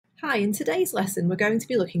Hi, in today's lesson we're going to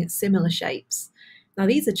be looking at similar shapes. Now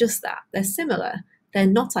these are just that, they're similar, they're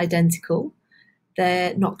not identical,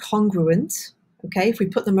 they're not congruent. Okay, if we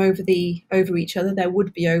put them over each other there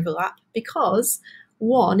would be overlap because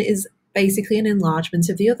one is basically an enlargement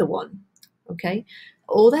of the other one. Okay,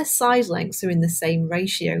 all their side lengths are in the same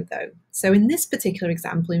ratio though. So in this particular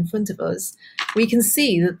example in front of us, we can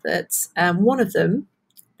see that one of them,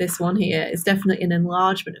 this one here, is definitely an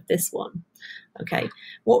enlargement of this one. Okay,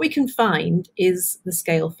 what we can find is the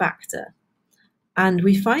scale factor. And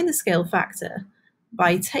we find the scale factor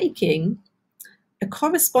by taking a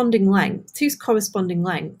corresponding length, two corresponding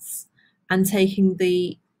lengths, and taking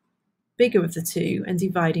the bigger of the two and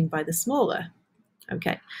dividing by the smaller.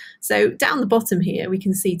 Okay, so down the bottom here, we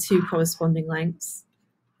can see two corresponding lengths,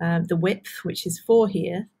 the width, which is 4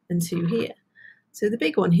 here, and 2 here. So the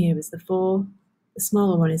big one here is the 4, the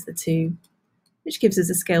smaller one is the 2, which gives us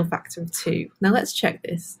a scale factor of 2. Now let's check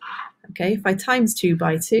this. Okay, if I times 2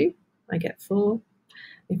 by 2, I get 4.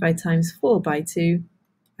 If I times 4 by 2,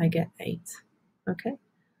 I get 8. Okay,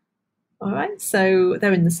 all right, so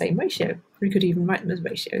they're in the same ratio. We could even write them as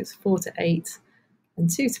ratios, 4 to 8 and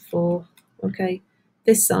 2 to 4. Okay,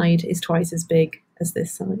 this side is twice as big as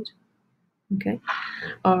this side. Okay,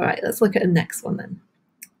 all right, let's look at the next one then.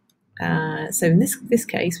 So in this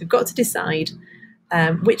case, we've got to decide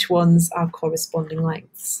which ones are corresponding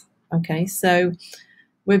lengths. Okay, so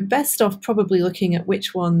we're best off probably looking at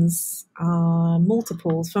which ones are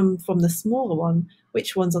multiples from the smaller one,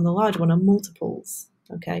 which ones on the larger one are multiples.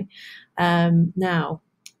 Okay, now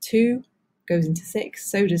 2 goes into 6,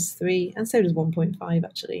 so does 3, and so does 1.5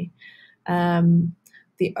 actually.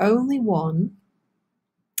 The only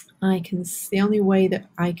way that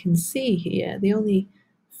I can see here, the only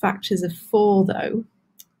factors of 4 though,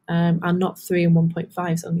 are not 3 and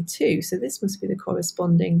 1.5, so only 2. So this must be the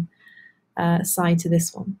corresponding side to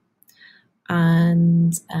this one.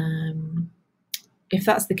 And if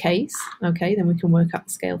that's the case, okay, then we can work out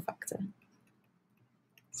the scale factor.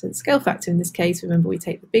 So the scale factor in this case, remember we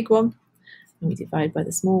take the big one and we divide by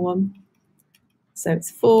the small one. So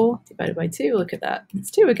it's 4 divided by 2, look at that,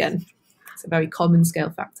 it's 2 again. It's a very common scale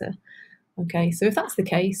factor. Okay, so if that's the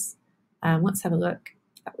case, let's have a look.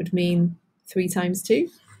 That would mean 3 times 2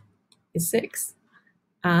 is 6,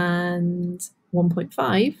 and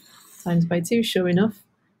 1.5 times by 2, sure enough,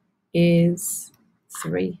 is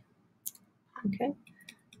 3. Okay,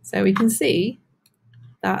 so we can see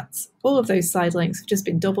that all of those side lengths have just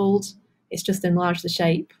been doubled. It's just enlarged the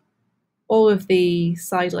shape. All of the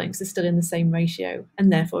side lengths are still in the same ratio,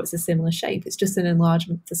 and therefore it's a similar shape. It's just an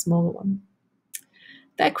enlargement of the smaller one.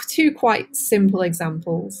 They're two quite simple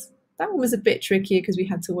examples. That one was a bit trickier because we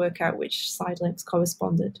had to work out which side lengths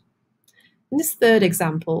corresponded. In this third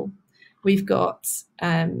example, we've got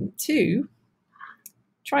 2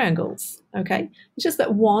 triangles, okay? It's just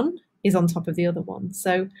that one is on top of the other one.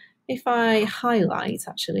 So if I highlight,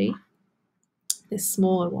 actually, this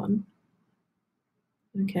smaller one,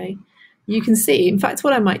 okay, you can see, in fact,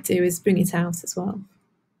 what I might do is bring it out as well.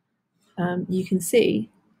 You can see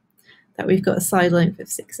that we've got a side length of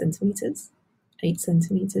 6 centimeters, 8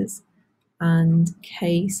 centimeters, and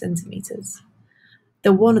k centimeters.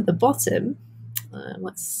 The one at the bottom,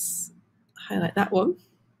 let's highlight that one.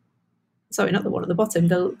 Sorry, not the one at the bottom,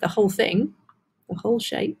 the whole thing, the whole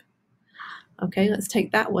shape. Okay, let's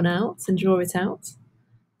take that one out and draw it out.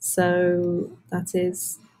 So that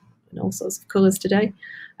is in all sorts of colours today.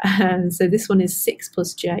 And so this one is 6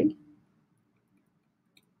 plus j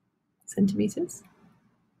centimeters.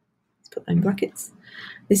 Let's put that in brackets.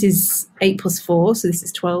 This is 8 plus 4, so this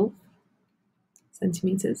is 12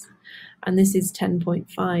 centimeters. And this is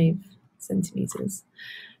 10.5 centimeters.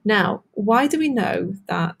 Now, why do we know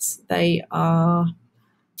that they are,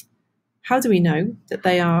 how do we know that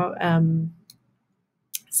they are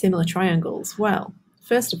similar triangles? Well,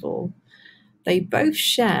 first of all, they both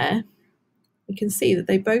share, we can see that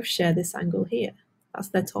they both share this angle here. That's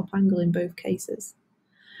their top angle in both cases.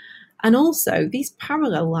 And also, these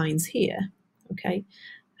parallel lines here, okay,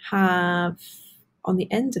 have on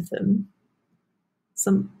the end of them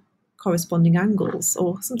some corresponding angles,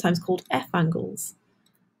 or sometimes called F angles.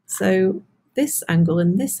 So this angle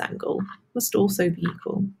and this angle must also be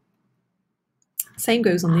equal. Same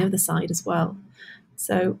goes on the other side as well.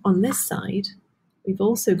 So on this side, we've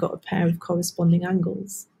also got a pair of corresponding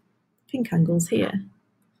angles, pink angles here.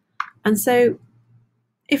 And so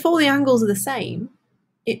if all the angles are the same,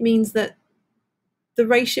 it means that the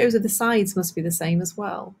ratios of the sides must be the same as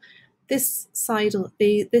well. This side,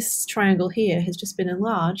 this triangle here has just been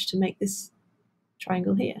enlarged to make this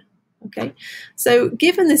triangle here. Okay, so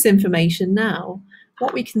given this information now,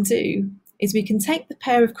 what we can do is we can take the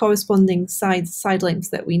pair of corresponding side lengths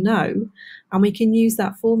that we know, and we can use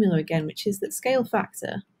that formula again, which is that scale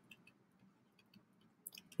factor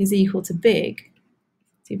is equal to big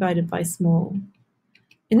divided by small.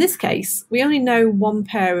 In this case, we only know one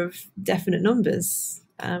pair of definite numbers,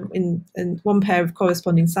 and one pair of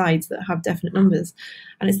corresponding sides that have definite numbers,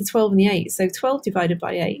 and it's the 12 and the 8. So 12 divided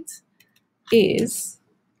by 8 is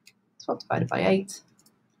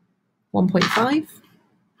 1.5.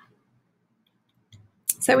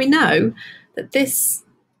 So we know that this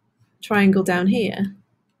triangle down here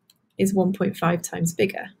is 1.5 times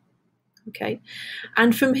bigger. Okay,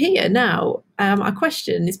 and from here now, our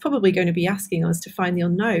question is probably going to be asking us to find the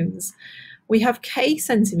unknowns. We have k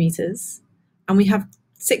centimetres and we have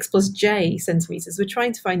 6 plus j centimetres. We're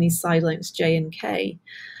trying to find these side lengths j and k.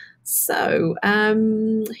 So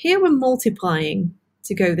here we're multiplying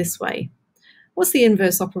to go this way. What's the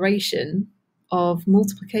inverse operation of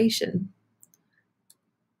multiplication?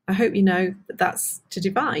 I hope you know that that's to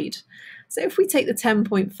divide. So if we take the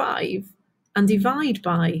 10.5 and divide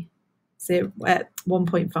by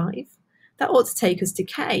 1.5, that ought to take us to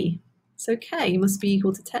k. So k must be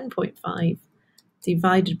equal to 10.5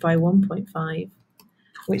 divided by 1.5,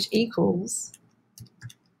 which equals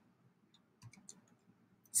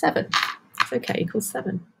 7. So k equals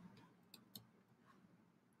 7.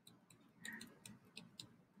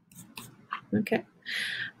 Okay,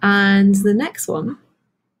 and the next one,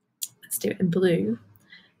 let's do it in blue.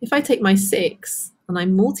 If I take my 6 and I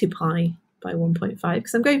multiply by 1.5,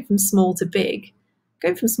 because I'm going from small to big.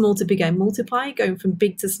 Going from small to big, I multiply. Going from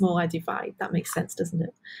big to small, I divide. That makes sense, doesn't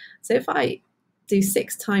it? So if I do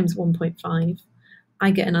 6 times 1.5,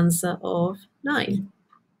 I get an answer of 9.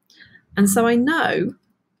 And so I know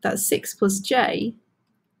that 6 plus j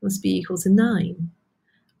must be equal to 9.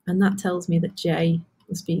 And that tells me that j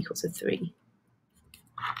must be equal to 3.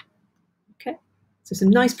 Okay, so some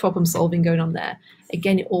nice problem solving going on there.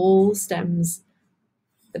 Again, it all stems,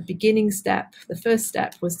 the beginning step, the first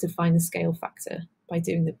step was to find the scale factor by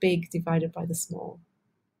doing the big divided by the small.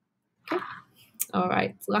 Okay, all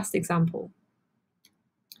right, last example.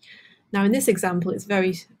 Now in this example, it's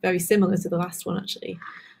very, very similar to the last one actually.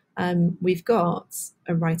 We've got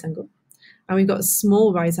a right angle, and we've got a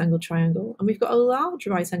small right angle triangle, and we've got a large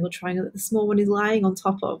right angle triangle that the small one is lying on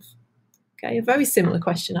top of. Okay, a very similar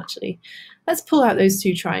question actually. Let's pull out those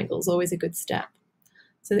two triangles, always a good step,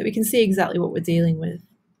 so that we can see exactly what we're dealing with.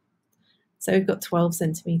 So we've got 12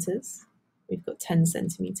 centimetres, we've got 10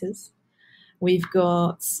 centimetres, we've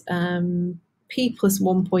got P plus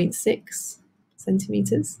 1.6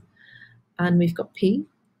 centimetres, and we've got P,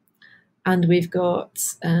 and we've got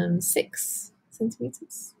 6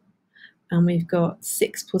 centimetres, and we've got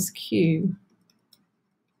 6 plus Q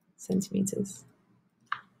centimetres.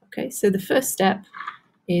 Okay, so the first step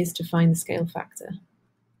is to find the scale factor.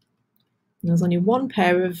 And there's only one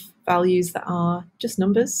pair of values that are just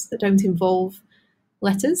numbers that don't involve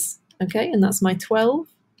letters, okay, and that's my 12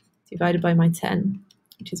 divided by my 10,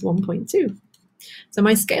 which is 1.2. So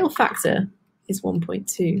my scale factor is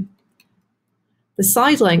 1.2. The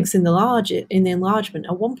side lengths in the enlargement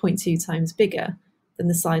are 1.2 times bigger than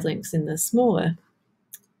the side lengths in the smaller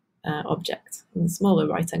object, in the smaller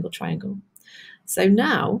right angle triangle. So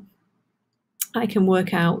now I can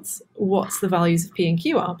work out what the values of P and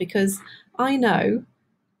Q are, because I know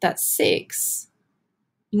that 6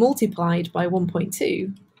 multiplied by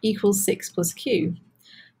 1.2 equals 6 plus Q.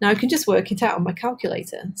 Now I can just work it out on my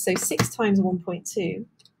calculator. So 6 times 1.2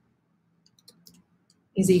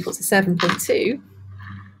 is equal to 7.2.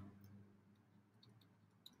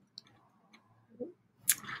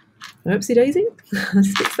 Oopsie daisy,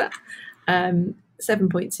 let's fix that.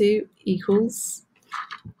 7.2 equals,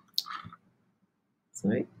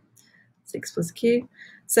 6 plus Q.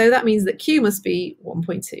 So that means that Q must be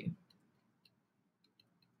 1.2.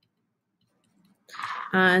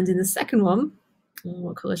 And in the second one,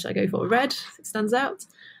 what colour should I go for? Red, it stands out.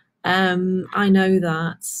 I know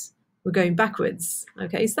that we're going backwards.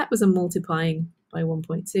 Okay, so that was a multiplying by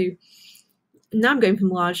 1.2. Now I'm going from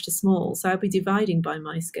large to small, so I'll be dividing by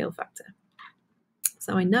my scale factor.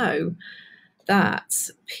 So I know that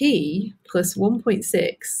P plus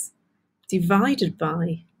 1.6 divided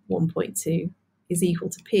by 1.2 is equal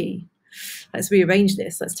to P. Let's rearrange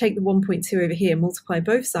this. Let's take the 1.2 over here, multiply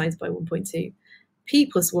both sides by 1.2. P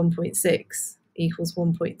plus 1.6 equals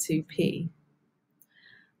 1.2P.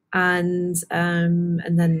 And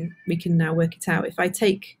then we can now work it out. If I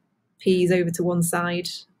take P's over to one side,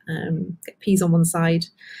 get P's on one side,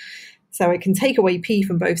 so I can take away P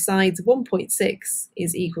from both sides. 1.6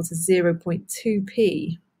 is equal to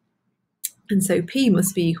 0.2P. And so P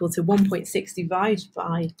must be equal to 1.6 divided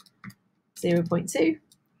by 0.2,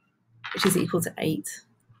 which is equal to 8.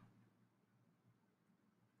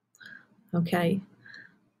 Okay.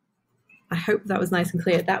 I hope that was nice and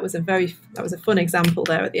clear. That was a fun example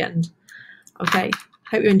there at the end. Okay,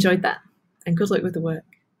 hope you enjoyed that, and good luck with the work.